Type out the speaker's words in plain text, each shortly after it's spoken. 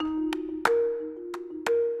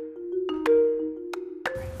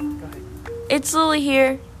it's Lily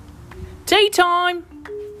here. Tea time!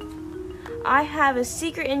 I have a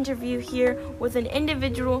secret interview here with an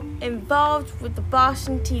individual involved with the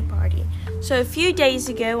Boston Tea Party. So a few days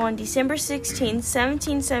ago, on December 16,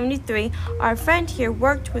 1773, our friend here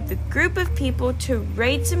worked with a group of people to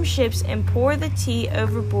raid some ships and pour the tea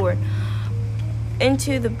overboard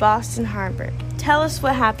into the Boston harbor. Tell us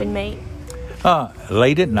what happened, mate.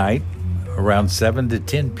 Late at night, around 7 to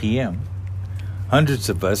 10 p.m., hundreds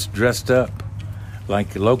of us dressed up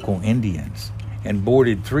like local Indians and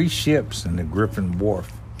boarded 3 ships in the Griffin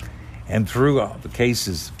Wharf and threw all the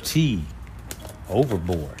cases of tea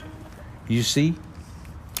overboard. You see,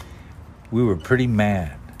 we were pretty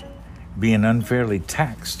mad, being unfairly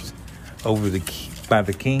taxed by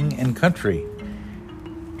the king and country.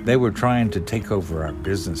 They were trying to take over our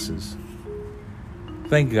businesses.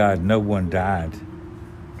 Thank God no one died,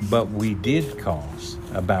 but we did cause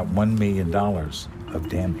about $1 million of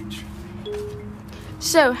damage.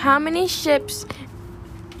 So, how many ships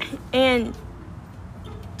and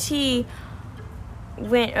tea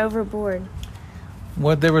went overboard?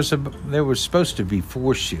 Well, there was supposed to be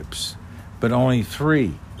 4 ships, but only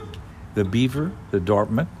 3. The Beaver, the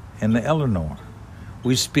Dartmouth, and the Eleanor.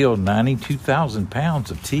 We spilled 92,000 pounds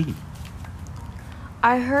of tea.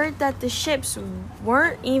 I heard that the ships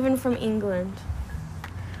weren't even from England.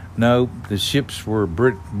 No, the ships weren't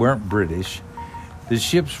British. The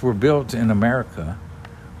ships were built in America,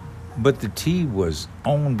 but the tea was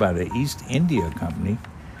owned by the East India Company,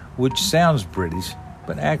 which sounds British,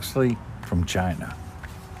 but actually from China.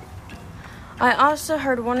 I also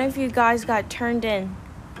heard one of you guys got turned in.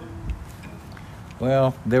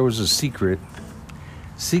 Well, there was a secret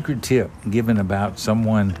tip given about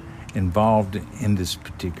someone involved in this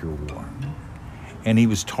particular war, and he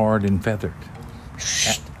was tarred and feathered.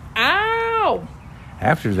 Ow!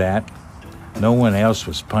 After that, no one else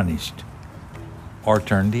was punished or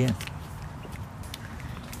turned in.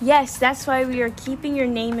 Yes, that's why we are keeping your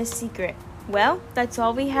name a secret. Well, that's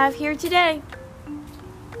all we have here today.